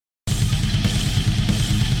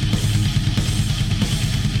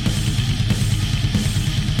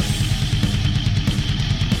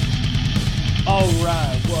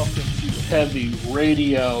Heavy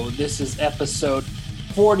Radio. This is episode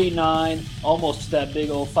 49, almost to that big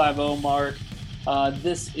old 50 mark.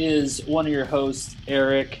 This is one of your hosts,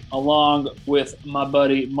 Eric, along with my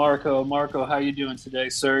buddy Marco. Marco, how you doing today,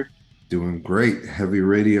 sir? Doing great. Heavy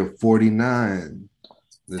Radio 49.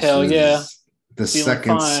 This Hell is yeah. the Feeling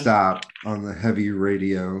second fine. stop on the Heavy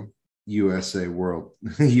Radio USA World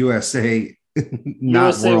USA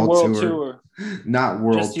not USA World Tour. Not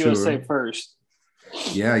World Just Tour. USA first.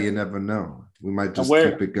 Yeah, you never know. We might just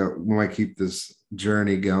Where- keep it go. We might keep this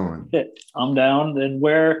journey going. I'm down. Then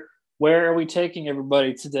where are we taking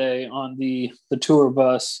everybody today on the tour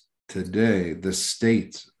bus? Today, the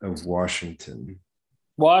state of Washington.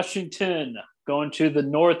 Washington, going to the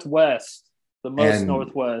Northwest, the most And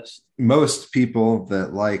Northwest. most people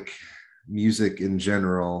that like music in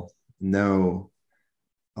general know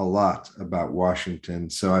a lot about Washington.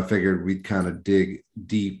 So I figured we'd kind of dig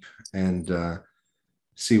deep and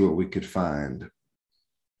see what we could find.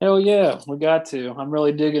 Hell yeah, we got to. I'm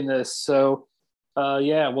really digging this. So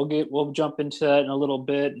we'll jump into that in a little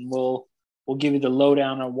bit, and we'll give you the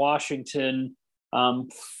lowdown on Washington.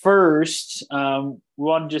 First, we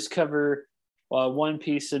want to just cover one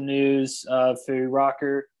piece of news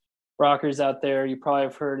for rockers out there. You probably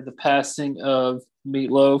have heard of the passing of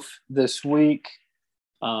Meat Loaf this week.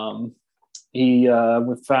 Heard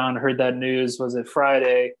that news, was it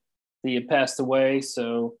Friday? He had passed away.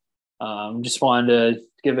 So just wanted to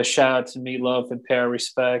give a shout out to Meat Loaf and pay our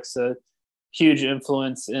respects. A huge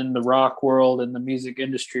influence in the rock world and the music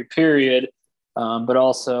industry, period. But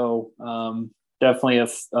also definitely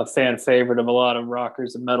a fan favorite of a lot of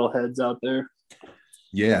rockers and metalheads out there.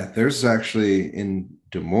 Yeah, there's actually in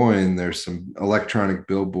Des Moines, there's some electronic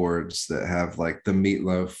billboards that have like the Meat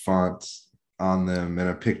Loaf font on them and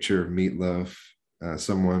a picture of Meat Loaf.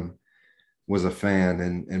 Someone was a fan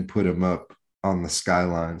and put him up on the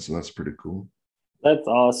skyline. So that's pretty cool. That's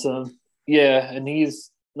awesome. Yeah, and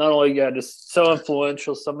he's not only just so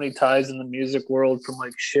influential, so many ties in the music world, from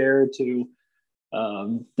like Cher to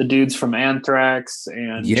the dudes from Anthrax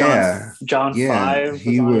and John Five.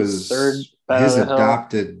 He was third. His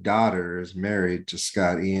adopted daughter is married to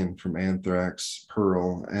Scott Ian from Anthrax,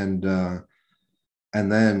 Pearl, and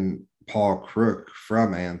then Paul Crook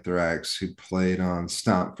from Anthrax, who played on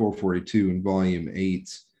Stomp 442 in Volume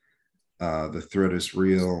 8. The Threat is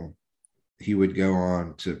Real. He would go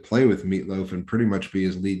on to play with Meat Loaf and pretty much be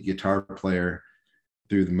his lead guitar player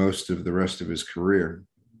through most of the rest of his career.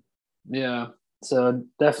 Yeah, so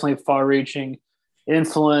definitely far-reaching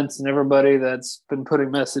influence, and everybody that's been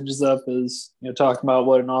putting messages up is talking about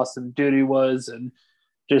what an awesome dude he was, and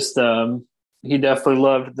just he definitely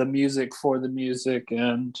loved the music for the music,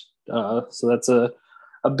 and so that's a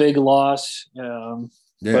big loss.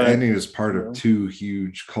 And he was part of two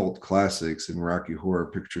huge cult classics in Rocky Horror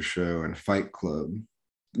Picture Show and Fight Club.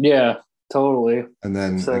 Yeah, totally. And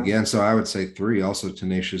then so I would say three, also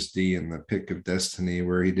Tenacious D and The Pick of Destiny,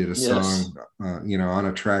 where he did a song, on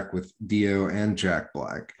a track with Dio and Jack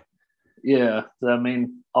Black. Yeah, I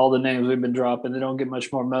mean, all the names we've been dropping, they don't get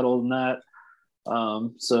much more metal than that.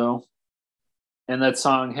 And that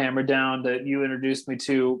song Hammer Down that you introduced me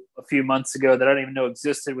to a few months ago that I didn't even know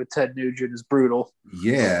existed with Ted Nugent is brutal.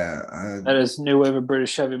 Yeah. That is new wave of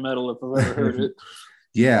British heavy metal if I've ever heard it.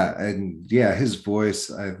 Yeah, his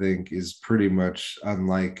voice, I think, is pretty much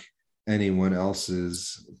unlike anyone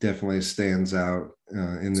else's. Definitely stands out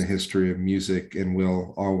in the history of music and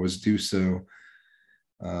will always do so.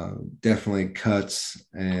 Definitely cuts,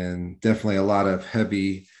 and definitely a lot of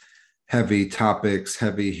heavy topics,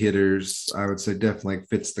 heavy hitters. I would say definitely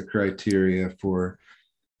fits the criteria for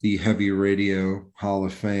the Heavy Radio Hall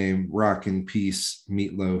of Fame. Rock in peace,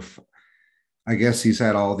 Meat Loaf. I guess he's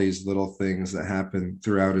had all these little things that happened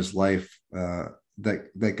throughout his life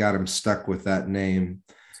that got him stuck with that name.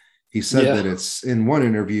 He said that it's, in one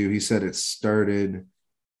interview, he said it started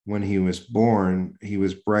when he was born. He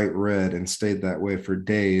was bright red and stayed that way for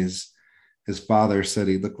days. His father said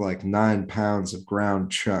he looked like 9 pounds of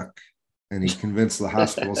ground chuck, and he convinced the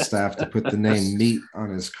hospital staff to put the name Meat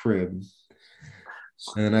on his crib.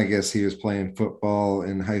 And I guess he was playing football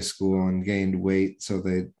in high school and gained weight, so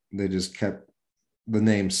they just kept the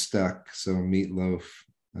name stuck, so Meat Loaf,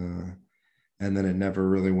 and then it never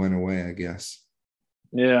really went away, I guess.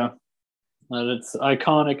 Yeah, but it's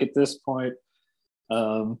iconic at this point.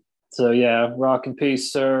 So yeah, rock and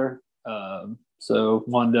peace, sir. So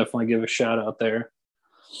want to definitely give a shout out there.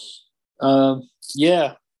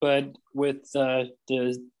 But with the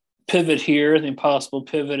pivot here, the impossible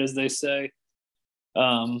pivot, as they say,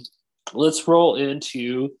 let's roll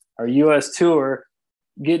into our U.S. tour,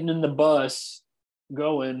 getting in the bus,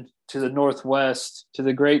 going to the northwest, to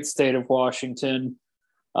the great state of Washington.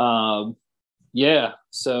 Yeah,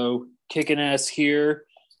 so kicking ass here.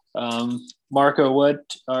 Marco,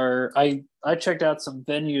 I checked out some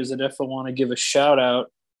venues. I definitely want to give a shout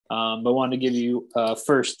out. But wanted to give you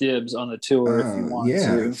first dibs on the tour if you want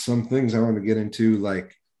Yeah, to. some things I want to get into,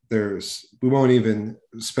 like we won't even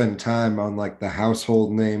spend time on like the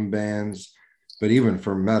household name bands, but even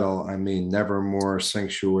for metal, I mean, Nevermore,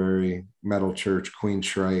 Sanctuary, Metal Church,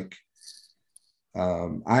 Queensryche.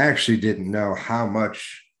 I actually didn't know how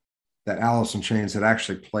much that Alice in Chains had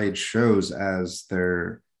actually played shows as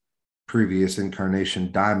their previous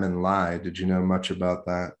incarnation, Diamond Lie. Did you know much about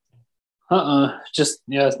that? Just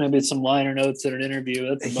maybe some liner notes in an interview.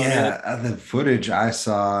 That's about Yeah, it. the footage I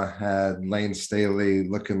saw had Lane Staley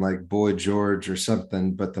looking like Boy George or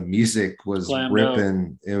something, but the music was Glammed out.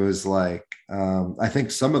 ripping. It was like, I think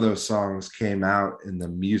some of those songs came out in the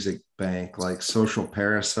music bank, like Social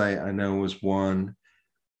Parasite, I know was one,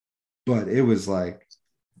 but it was like,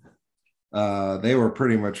 they were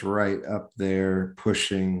pretty much right up there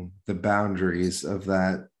pushing the boundaries of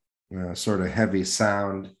that sort of heavy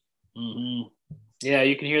sound. Hmm. Yeah,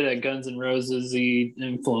 you can hear that Guns N' Roses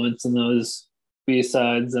influence in those B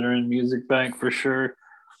sides that are in Music Bank for sure.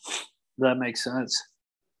 That makes sense.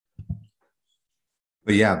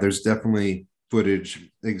 But yeah, there's definitely footage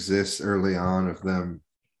exists early on of them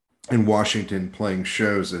in Washington playing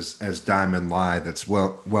shows as Diamond Lie that's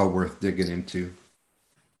well worth digging into.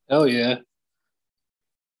 Oh yeah,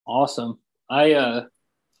 awesome. I uh,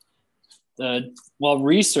 while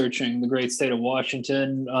researching the great state of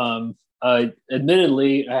Washington,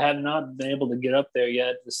 admittedly, I have not been able to get up there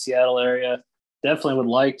yet, the Seattle area. Definitely would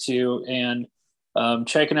like to. And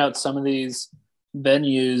checking out some of these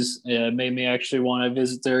venues made me actually want to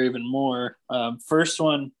visit there even more. First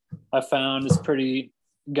one I found is pretty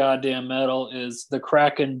goddamn metal is the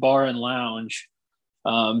Kraken Bar and Lounge.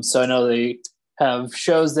 So I know they have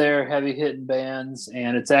shows there, heavy hitting bands,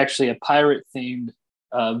 and it's actually a pirate themed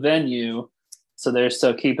venue. So they're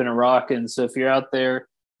still keeping it rocking. So if you're out there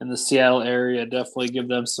in the Seattle area, definitely give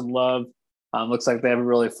them some love. Looks like they have a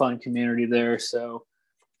really fun community there. So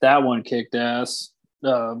that one kicked ass.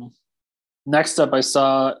 Next up, I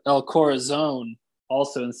saw El Corazon,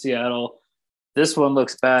 also in Seattle. This one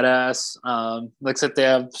looks badass. Looks like they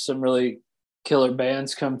have some really killer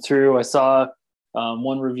bands come through. I saw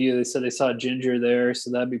one review, they said they saw Ginger there, so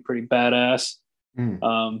that'd be pretty badass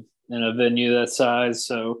Mm. in a venue that size.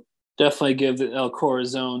 So definitely give the El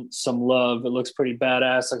Corazon some love. It looks pretty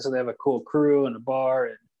badass. Looks like they have a cool crew and a bar,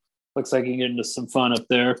 and looks like you can get into some fun up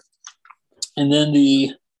there. And then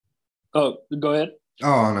go ahead.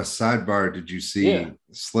 Oh, on a sidebar, did you Yeah. see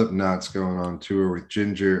Slipknot's going on tour with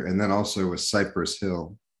Ginger and then also with Cypress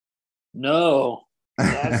Hill? No,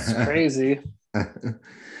 that's I crazy. think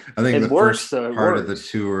It the works first though. It part of the works.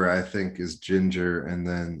 tour, I think, is Ginger,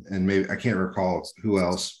 and maybe I can't recall who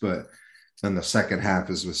else, but then the second half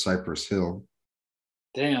is with Cypress Hill.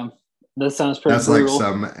 Damn, that sounds pretty That's like brutal.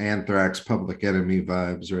 some Anthrax Public Enemy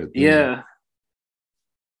vibes right there. Yeah,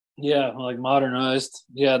 yeah, like modernized.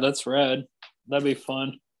 Yeah, that's rad. That'd be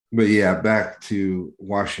fun. But yeah, back to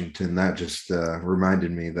Washington. That just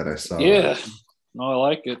reminded me that I saw that. Yeah, no, I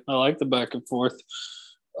like it. I like the back and forth.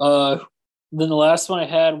 Uh, then the last one I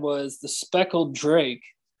had was the Speckled Drake,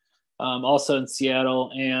 also in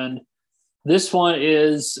Seattle, and this one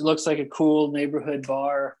is it looks like a cool neighborhood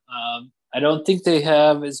bar. I don't think they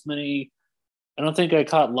have as many. I don't think I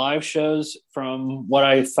caught live shows from what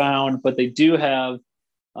I found, but they do have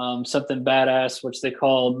something badass, which they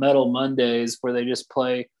call Metal Mondays, where they just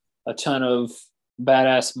play a ton of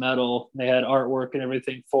badass metal. They had artwork and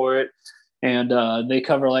everything for it, and they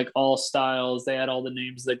cover like all styles. They had all the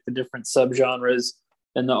names, like the different subgenres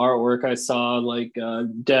in the artwork. I saw like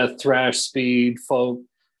death, thrash, speed, folk,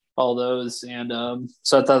 all those, and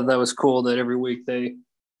so I thought that was cool that every week they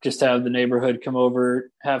just have the neighborhood come over,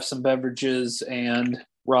 have some beverages, and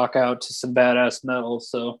rock out to some badass metal.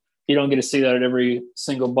 So you don't get to see that at every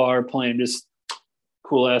single bar playing just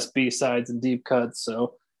cool ass B sides and deep cuts.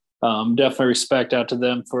 So definitely respect out to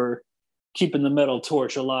them for keeping the metal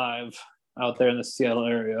torch alive out there in the Seattle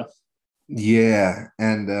area. Yeah,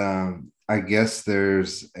 and I guess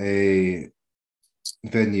there's a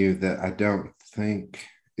venue that I don't think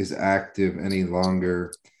is active any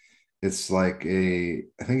longer. It's like I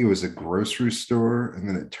think it was a grocery store, and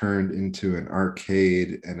then it turned into an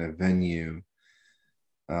arcade and a venue.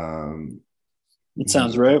 Um, It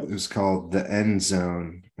sounds right. it was called the End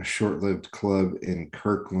Zone, a short-lived club in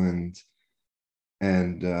Kirkland,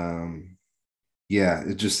 and yeah,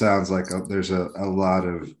 it just sounds like there's a lot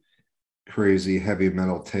of crazy heavy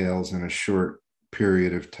metal tales in a short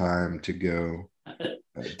period of time to go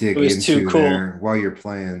It dig was too into cool. there while you're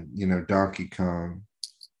playing, Donkey Kong.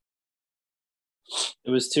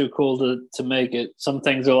 It was too cool to make it. Some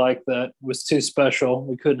things are like that. It was too special.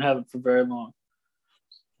 We couldn't have it for very long.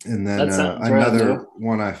 And then That sounds rad, another though.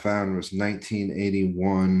 one I found was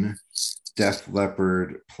 1981, Def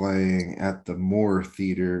Leppard playing at the Moore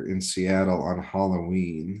Theater in Seattle on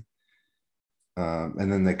Halloween.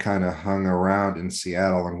 And then they kind of hung around in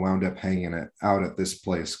Seattle and wound up hanging it out at this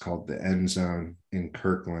place called the End Zone in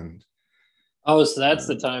Kirkland. Oh, so that's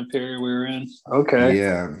the Uh, time period we were in. Okay,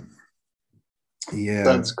 yeah, yeah.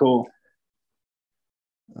 that's cool.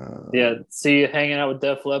 Uh, Yeah, see you hanging out with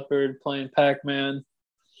Def Leppard, playing Pac-Man.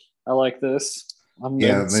 I like this. yeah, I'm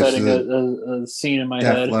this setting is a scene in my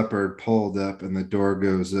Def head. Leppard pulled up and the door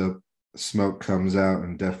goes up, smoke comes out,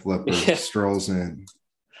 and Def Leppard Yeah, strolls in.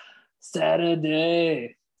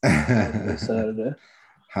 Saturday. Saturday, High Saturday.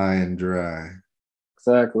 and dry.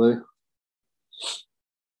 Exactly. Yeah.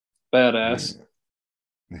 Badass.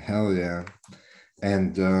 Hell yeah.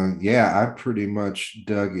 And yeah, I pretty much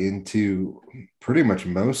dug into pretty much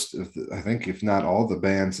most of I think if not all the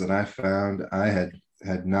bands that I found, I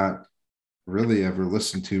had not really ever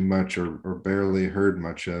listened to much or barely heard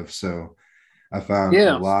much of. So I found a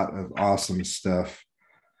Yeah, lot of awesome stuff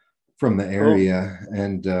from the cool. area.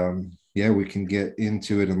 And yeah, we can get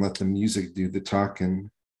into it and let the music do the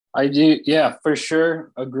talking. I do. Yeah, for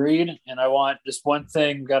sure. Agreed. And I want just one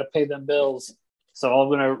thing. Got to pay them bills. So I'm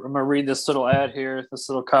gonna read this little ad here. This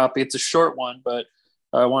little copy. It's a short one, but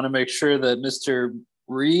I want to make sure that Mr.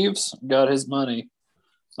 Reeves got his money.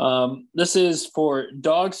 This is for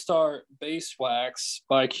Dog Star Base Wax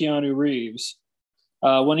by Keanu Reeves.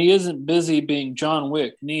 When he isn't busy being John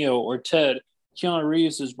Wick, Neo, or Ted, Keanu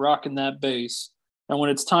Reeves is rocking that bass. And when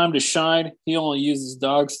it's time to shine, he only uses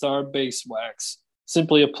Dog Star Base Wax.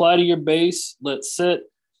 Simply apply to your bass, let sit,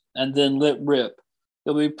 and then let rip.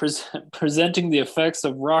 He'll be presenting the effects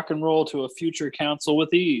of rock and roll to a future council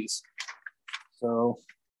with ease. So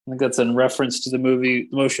I think that's in reference to the movie,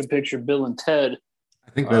 the motion picture Bill and Ted,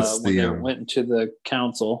 I think that's when the they went into the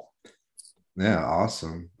council. yeah,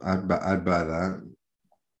 awesome. I'd buy that.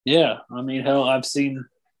 Yeah, I mean, hell, I I've think seen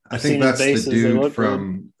his that's the bases. They dude look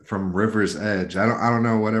good. from River's Edge. I don't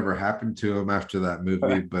know whatever happened to him after that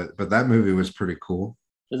movie, but that movie was pretty cool.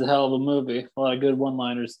 It's a hell of a movie. A lot of good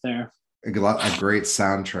one-liners there. A great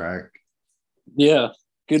soundtrack. Yeah,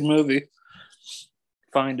 good movie.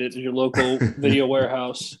 Find it at your local video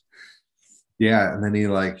warehouse. Yeah, and then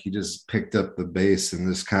he just picked up the bass and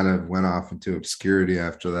just kind of went off into obscurity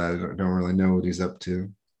after that. I don't really know what he's up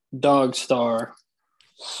to. Dog Star.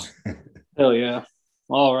 Hell yeah.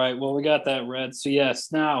 All right. Well, we got that read. So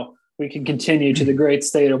yes, now we can continue to the great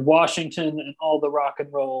state of Washington and all the rock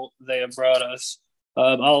and roll they have brought us.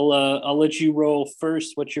 I'll let you roll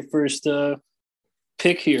first. What's your first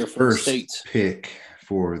pick here for the First states? pick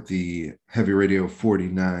for the Heavy Radio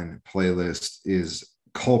 49 playlist is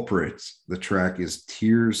Culprit. The track is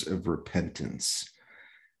Tears of Repentance.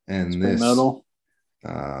 It's And pretty metal.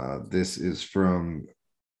 this is from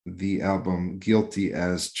the album Guilty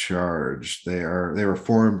as Charged. They were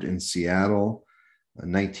formed in Seattle,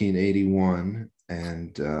 1981,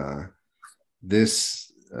 and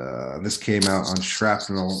this came out on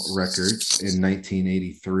Shrapnel Records in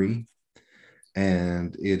 1983,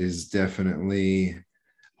 and it is definitely,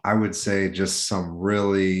 I would say, just some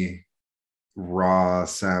really raw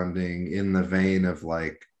sounding, in the vein of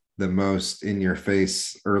like the most in your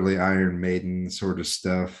face early Iron Maiden sort of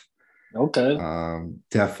stuff. Okay.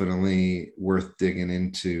 Definitely worth digging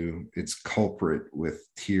into. It's Culprit with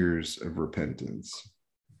Tears of Repentance.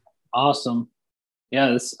 Awesome.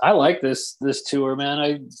 Yeah, I like this tour, man.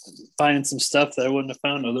 I finding some stuff that I wouldn't have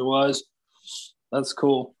found otherwise. That's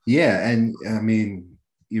cool. Yeah, and I mean,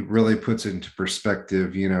 it really puts into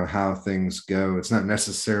perspective, how things go. It's not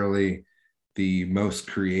necessarily the most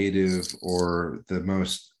creative or the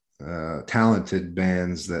most talented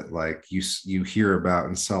bands that like you hear about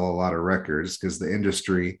and sell a lot of records, because the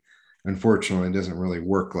industry unfortunately doesn't really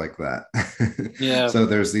work like that. Yeah, So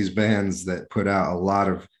there's these bands that put out a lot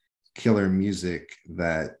of killer music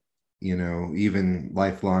that even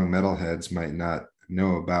lifelong metalheads might not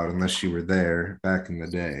know about unless you were there back in the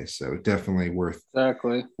day. So definitely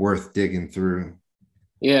exactly. worth digging through.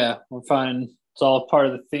 Yeah, we're finding it's all part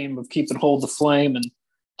of the theme of keeping hold of the flame and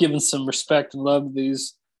giving some respect and love to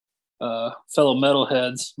these fellow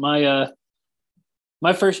metalheads.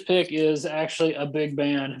 My first pick is actually a big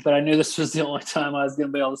band, but I knew this was the only time I was going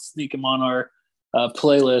to be able to sneak them on our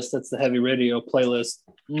playlist. That's the Heavy Radio playlist,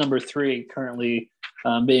 number 3, currently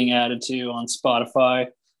being added to on Spotify.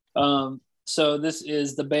 So this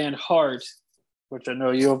is the band Heart which I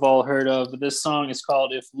know you have all heard of. But this song is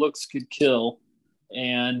called "If Looks Could Kill,"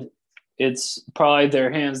 and it's probably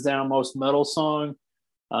their hands down most metal song.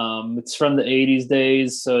 It's from the '80s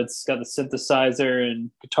days, so it's got the synthesizer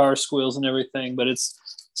and guitar squeals and everything. But it's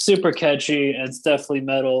super catchy and it's definitely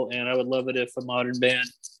metal. And I would love it if a modern band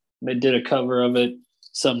did a cover of it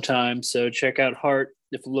sometime. So check out "Heart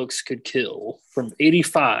If Looks Could Kill" from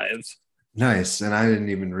 '85. Nice. And I didn't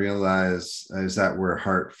even realize, is that where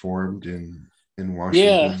Heart formed in Yeah.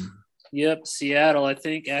 Washington? Yep. Seattle. I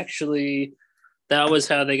think actually that was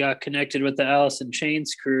how they got connected with the Alice in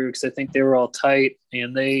Chains crew because I think they were all tight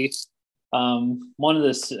and they one of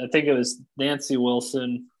this I think it was Nancy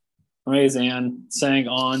Wilson Razan sang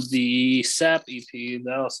on the SAP EP, the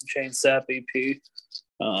Alice in Chains SAP EP.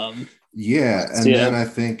 Yeah, So and then yeah. I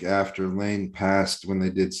think after Lane passed, when they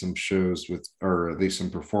did some shows with, or at least some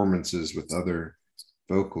performances with other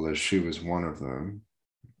vocalists, she was one of them,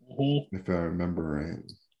 Mhm. if I remember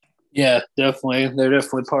right. Yeah, definitely. They're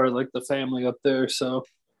definitely part of like the family up there. Yeah, So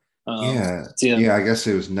yeah. yeah, I guess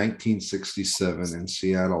it was 1967 in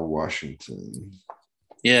Seattle, Washington.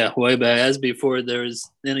 Yeah, way back. As before there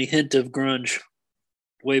was any hint of grunge.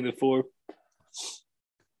 Way before.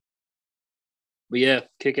 But yeah,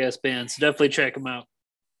 kick ass bands. Definitely check them out.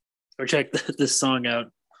 Or check this song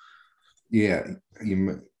out. Yeah,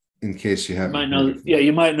 in case you You haven't might heard know of yeah,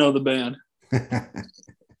 you might know the band. them.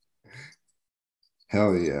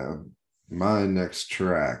 Hell yeah. My next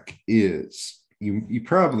track is, you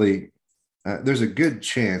probably, there's a good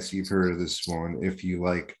chance you've heard of this one if you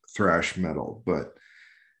like thrash metal, but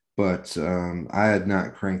I had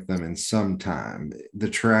not cranked them in some time. The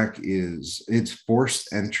track is, it's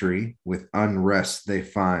Forced Entry with Unrest They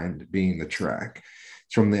Find being the track.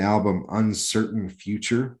 It's from the album Uncertain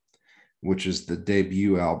Future, which is the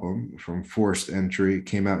debut album from Forced Entry. It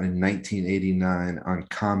came out in 1989 on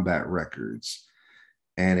Combat Records.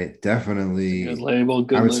 And it Good definitely, label, I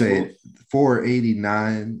good would label. say for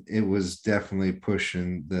 89, it was definitely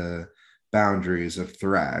pushing the boundaries of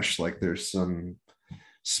thrash. Like there's some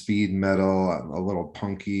speed metal, a little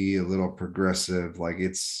punky, a little progressive. Like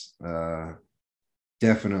it's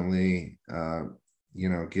definitely,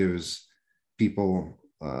 gives people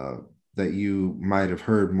that you might have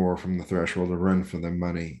heard more from the threshold a run for their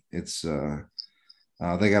money. They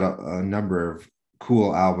got a number of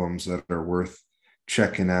cool albums that are worth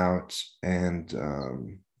checking out.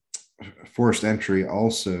 And Forced Entry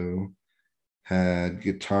also had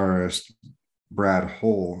guitarist Brad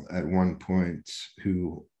Hull at one point,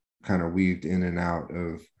 who kind of weaved in and out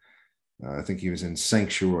of, I think he was in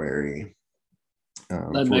Sanctuary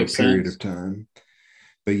That for a makes period of sense. time.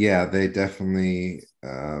 But yeah, they definitely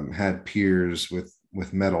had peers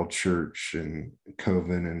with Metal Church and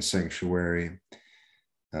Coven and Sanctuary.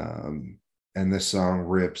 Um, and this song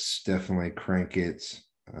rips, definitely crank it.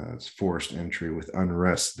 It's Forced Entry with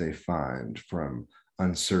Unrest They Find from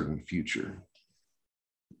Uncertain Future.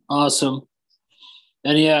 Awesome.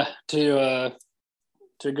 And yeah, to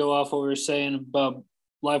go off what we were saying about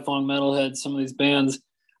lifelong metalheads, some of these bands,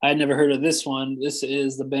 I had never heard of this one. This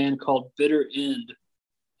is the band called Bitter End,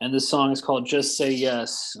 and this song is called "Just Say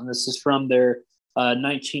Yes," and this is from their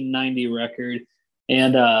 1990 record.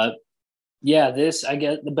 And yeah, this I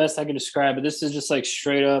get the best I can describe it. This is just like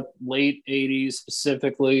straight up late '80s,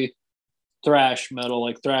 specifically thrash metal,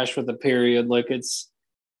 like thrash with a period. Like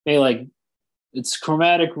like it's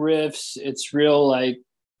chromatic riffs. It's real like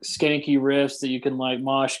skanky riffs that you can like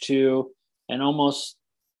mosh to, and almost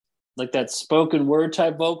like that spoken word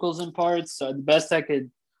type vocals in parts. So the best I could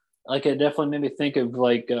like, it definitely made me think of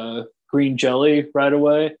like Green Jelly right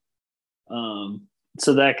away.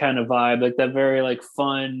 So that kind of vibe, like that very like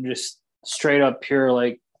fun, just straight up pure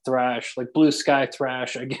like thrash, like blue sky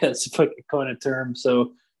thrash, I guess if I could coin a term.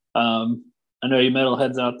 So I know you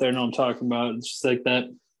metalheads out there know what I'm talking about. It's just like that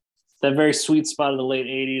very sweet spot of the late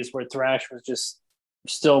 '80s where thrash was just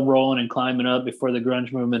still rolling and climbing up before the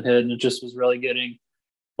grunge movement hit, and it just was really getting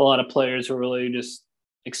a lot of players who were really just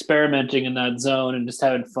experimenting in that zone and just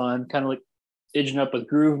having fun, kind of like edging up with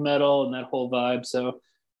groove metal and that whole vibe. So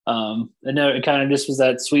and now it kind of just was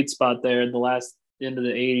that sweet spot there at the last end of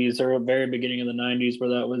the '80s or very beginning of the '90s where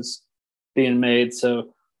that was being made.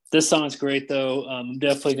 So this song is great though. I'm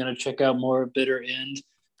definitely going to check out more Bitter End.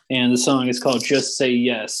 And the song is called "Just Say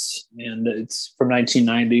Yes," and it's from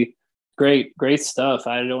 1990. Great, great stuff.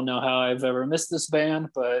 I don't know how I've ever missed this band,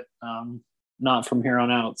 but not from here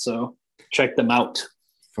on out. So check them out.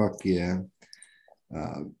 Fuck yeah.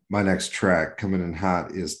 My next track coming in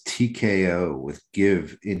hot is TKO with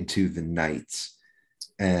Give Into the Night.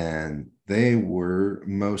 And they were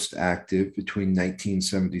most active between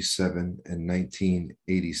 1977 and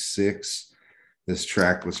 1986. This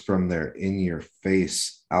track was from their In Your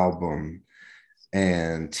Face album.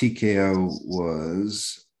 And TKO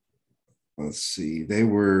was, let's see, they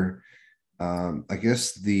were, I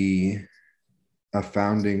guess, a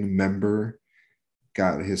founding member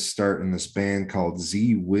got his start in this band called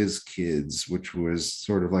Z Whiz Kids, which was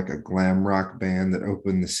sort of like a glam rock band that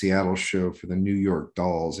opened the Seattle show for the New York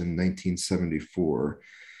Dolls in 1974.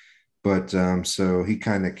 But so he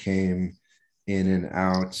kind of came in and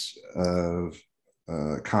out of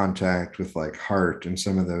contact with like Heart and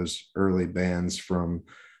some of those early bands from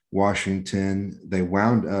Washington. They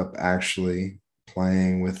wound up actually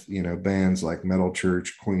playing with, bands like Metal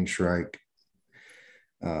Church, Queensryche.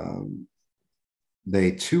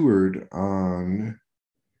 They toured on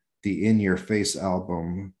the In Your Face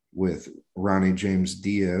album with Ronnie James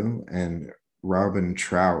Dio and Robin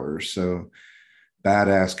Trower. So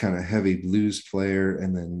badass kind of heavy blues player.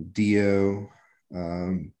 And then Dio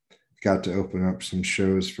got to open up some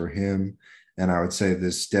shows for him. And I would say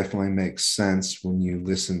this definitely makes sense when you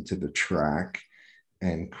listen to the track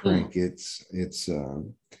and crank it. It's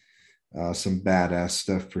some badass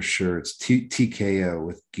stuff for sure. It's TKO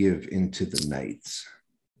with Give Into the Night.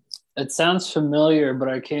 It sounds familiar, but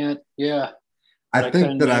I can't. Yeah. I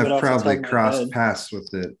think that I've probably crossed paths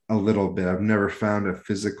with it a little bit. I've never found a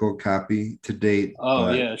physical copy to date.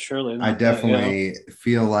 Oh, yeah, surely. I definitely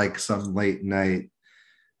feel like some late night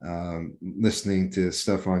listening to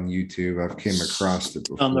stuff on YouTube. I've came across it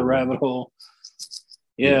before. On the rabbit hole.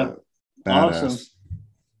 Yeah. Awesome.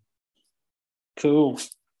 Cool.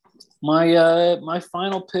 My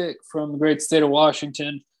final pick from the great state of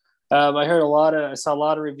Washington. I saw a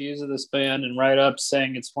lot of reviews of this band and write-ups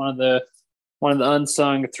saying it's one of the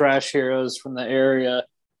unsung thrash heroes from the area.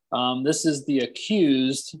 This is The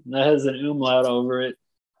Accused. That has an umlaut over it.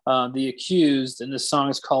 The Accused, and this song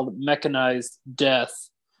is called Mechanized Death.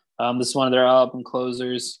 This is one of their album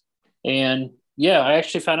closers. And yeah, I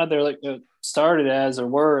actually found out they're started as or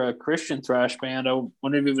were a Christian thrash band. I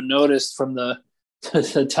wouldn't have even noticed from the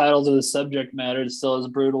titles of the subject matter. It's still as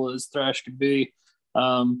brutal as thrash could be.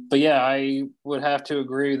 But yeah, I would have to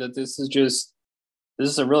agree that this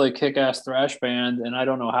is a really kick-ass thrash band, and I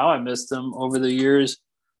don't know how I missed them over the years.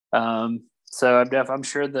 So I'm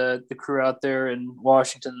sure the crew out there in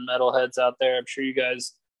Washington, metalheads out there, I'm sure you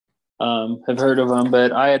guys have heard of them,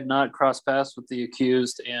 but I had not crossed paths with The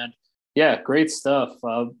Accused, and yeah, great stuff.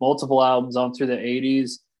 Multiple albums on through the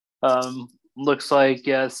 80s. Looks like,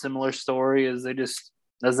 yeah, similar story as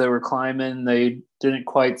they were climbing, they didn't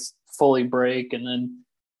quite fully break. And then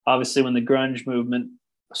obviously when the grunge movement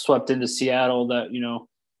swept into Seattle, that,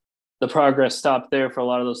 the progress stopped there for a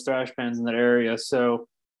lot of those thrash bands in that area. So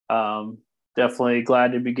definitely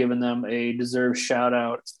glad to be giving them a deserved shout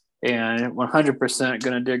out, and 100%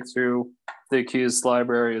 going to dig through the Accused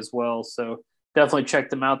library as well. So definitely check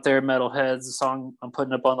them out there, metalheads. The song I'm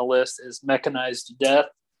putting up on the list is Mechanized Death,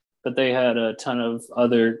 but they had a ton of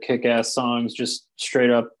other kick-ass songs, just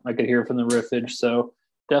straight up I could hear from the riffage. So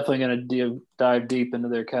definitely going to dive deep into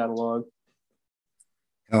their catalog.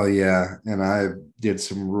 Oh yeah, and I did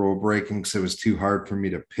some rule breaking because it was too hard for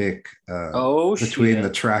me to pick between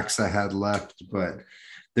the tracks I had left. But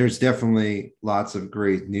there's definitely lots of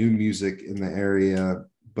great new music in the area.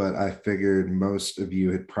 But I figured most of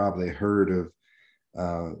you had probably heard of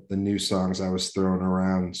the new songs I was throwing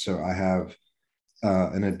around. So I have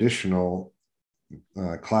an additional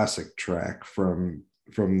classic track from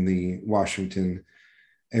the Washington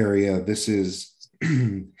area. This is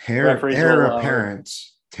Heir Apparent,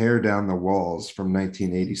 Tear Down the Walls from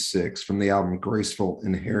 1986 from the album Graceful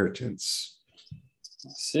Inheritance.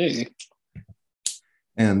 Let's see.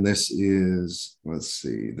 And this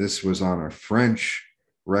was on a French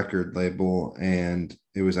record label, and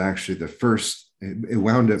it was actually it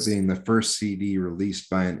wound up being the first CD released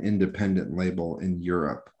by an independent label in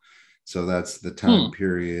Europe. So that's the time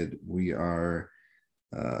period we are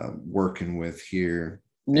working with here.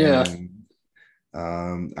 Yeah.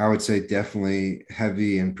 And I would say definitely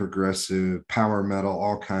heavy and progressive power metal,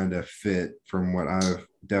 all kind of fit from what I've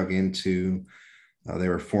dug into. They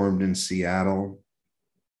were formed in Seattle,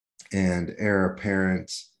 and Heir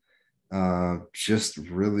Apparent, just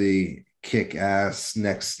really kick-ass,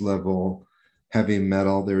 next level heavy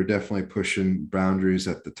metal. They were definitely pushing boundaries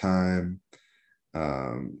at the time.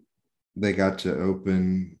 They got to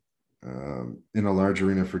open in a large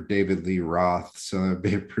arena for David Lee Roth, so that'd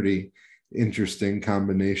be a pretty interesting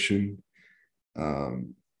combination.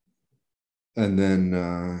 And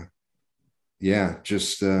then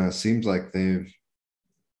just seems like they've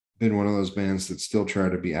been one of those bands that still try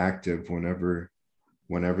to be active whenever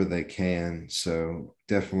whenever they can. So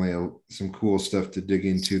definitely some cool stuff to dig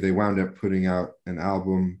into. They wound up putting out an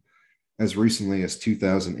album as recently as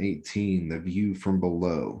 2018, The View from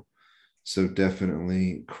Below. So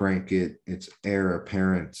definitely crank it. It's Heir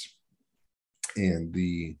Apparent. And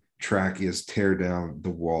the track is Tear Down the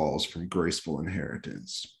Walls from Graceful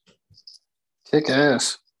Inheritance. Kick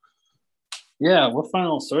ass. Yeah, we're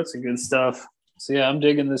finding all sorts of good stuff. So yeah, I'm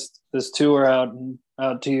digging this tour out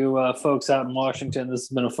to you folks out in Washington. This has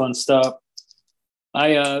been a fun stop.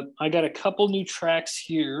 I got a couple new tracks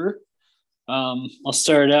here. I'll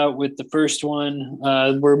start out with the first one.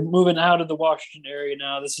 We're moving out of the Washington area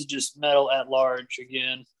now. This is just metal at large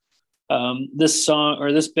again. This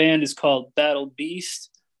band is called Battle Beast,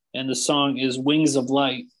 and the song is Wings of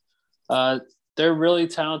Light. They're a really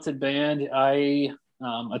talented band. I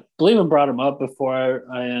believe I brought them up before,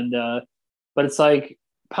 but it's like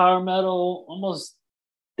power metal, almost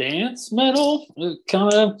dance metal,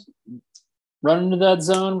 kind of run into that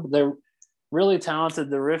zone. They're really talented.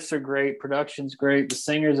 The riffs are great, production's great, the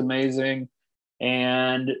singer's amazing,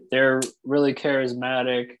 and they're really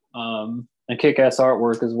charismatic, and kick-ass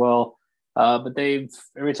artwork as well. But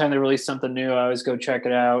every time they release something new, I always go check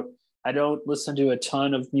it out. I don't listen to a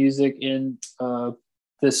ton of music in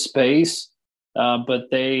this space, but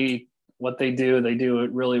what they do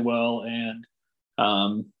it really well, and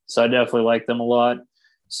so I definitely like them a lot.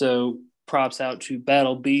 So props out to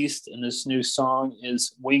Battle Beast, and this new song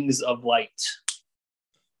is Wings of Light.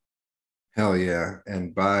 Hell yeah.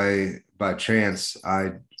 And by chance,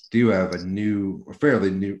 I do have a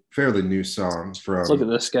fairly new song from Look at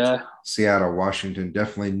this guy. Seattle, Washington.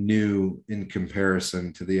 Definitely new in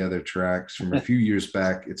comparison to the other tracks from a few years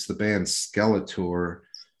back. It's the band Skeletor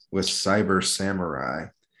with Cyber Samurai.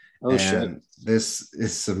 Oh, shit. This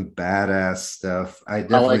is some badass stuff. I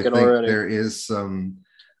definitely think already. There is some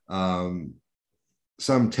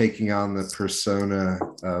taking on the persona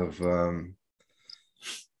of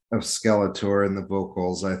Skeletor in the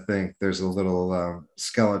vocals. I think there's a little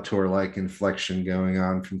Skeletor-like inflection going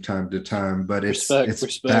on from time to time, but it's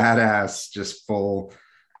badass, just full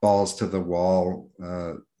balls to the wall.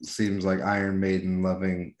 Seems like Iron Maiden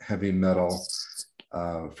loving heavy metal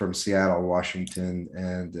from Seattle, Washington.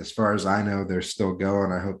 And as far as I know, they're still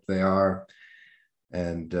going. I hope they are.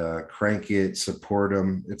 And crank it, support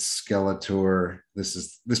them. It's Skeletor.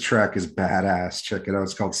 This track is badass. Check it out.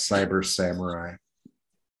 It's called Cyber Samurai.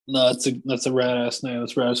 No, that's a rad ass name.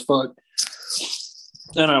 That's rad as fuck.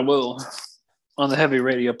 And I will on the heavy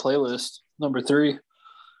radio playlist number 3.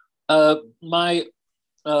 My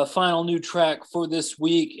final new track for this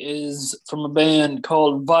week is from a band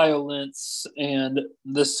called Violence, and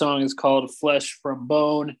this song is called Flesh from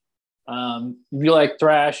Bone. If you like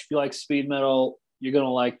thrash, if you like speed metal, you're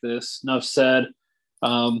gonna like this. Enough said.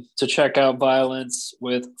 To check out Violence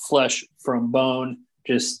with Flesh from Bone,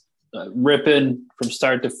 just ripping from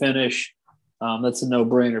start to finish. That's a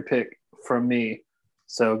no-brainer pick from me.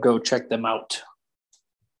 So go check them out.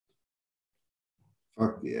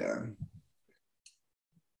 Fuck yeah.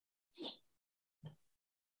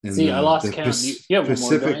 See, I lost count. You have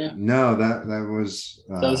Pacific, one more, don't you? No, that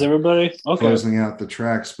was everybody? Okay. Closing out the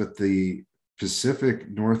tracks, but the Pacific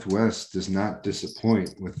Northwest does not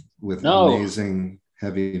disappoint with amazing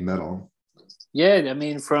heavy metal. Yeah, I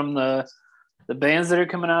mean, from the bands that are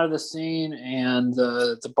coming out of the scene and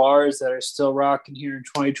the bars that are still rocking here in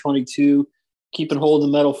 2022, keeping hold of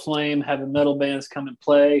the metal flame, having metal bands come and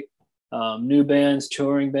play, new bands,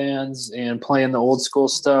 touring bands, and playing the old school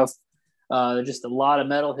stuff. Just a lot of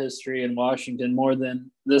metal history in Washington, more than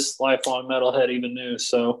this lifelong metalhead even knew.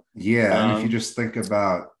 So yeah, and if you just think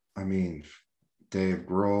about, I mean, Dave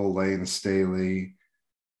Grohl, Lane Staley,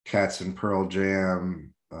 Cats and Pearl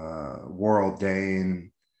Jam, Warrell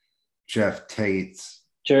Dane, Jeff Tate,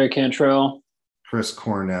 Jerry Cantrell, Chris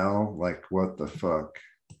Cornell, like what the fuck?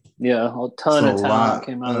 Yeah, a ton of talent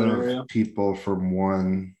came out of the area. People from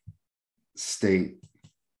one state.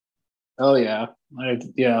 Oh yeah,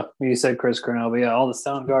 you said Chris Cornell, but yeah, all the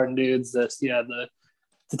Soundgarden dudes. The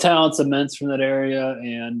talent's immense from that area,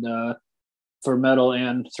 and for metal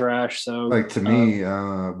and thrash. So like to me,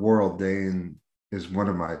 Warrell Dane is one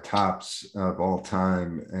of my tops of all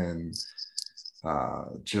time, and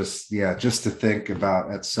just to think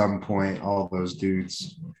about at some point all those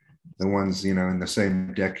dudes, the ones in the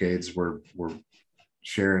same decades were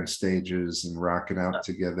sharing stages and rocking out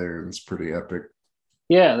together. It's pretty epic.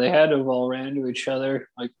 Yeah, they had to have all ran into each other,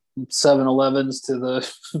 like 7-Elevens to the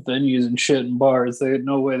venues and shit and bars. They had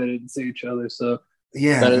no way they didn't see each other. So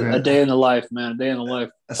yeah, that is a day in the life, man. A day in the life.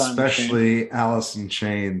 Especially Alice in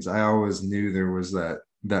Chains. I always knew there was that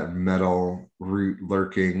metal root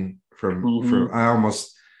lurking from I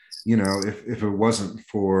almost, if it wasn't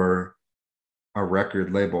for a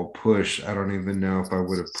record label push, I don't even know if I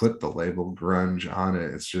would have put the label grunge on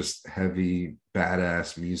it. It's just heavy,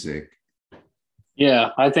 badass music. Yeah,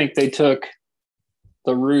 I think they took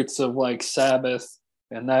the roots of like Sabbath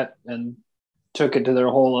and took it to their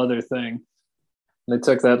whole other thing. They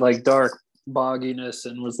took that like dark bogginess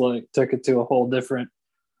and took it to a whole different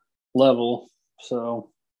level.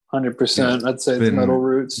 So 100%, I'd say it's Metal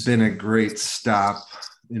Roots. Been a great stop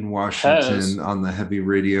in Washington on the Heavy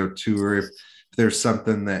Radio tour. If there's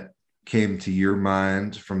something that came to your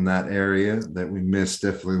mind from that area that we missed,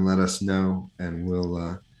 definitely let us know, and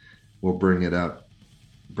we'll bring it up,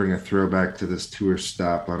 bring a throwback to this tour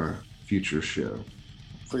stop on a future show.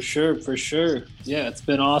 For sure. Yeah, it's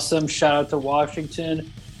been awesome. Shout out to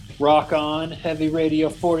Washington. Rock on. Heavy Radio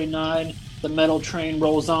 49. The metal train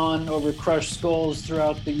rolls on over crushed skulls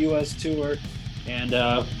throughout the U.S. tour. And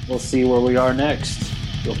we'll see where we are next.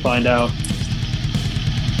 You'll find out.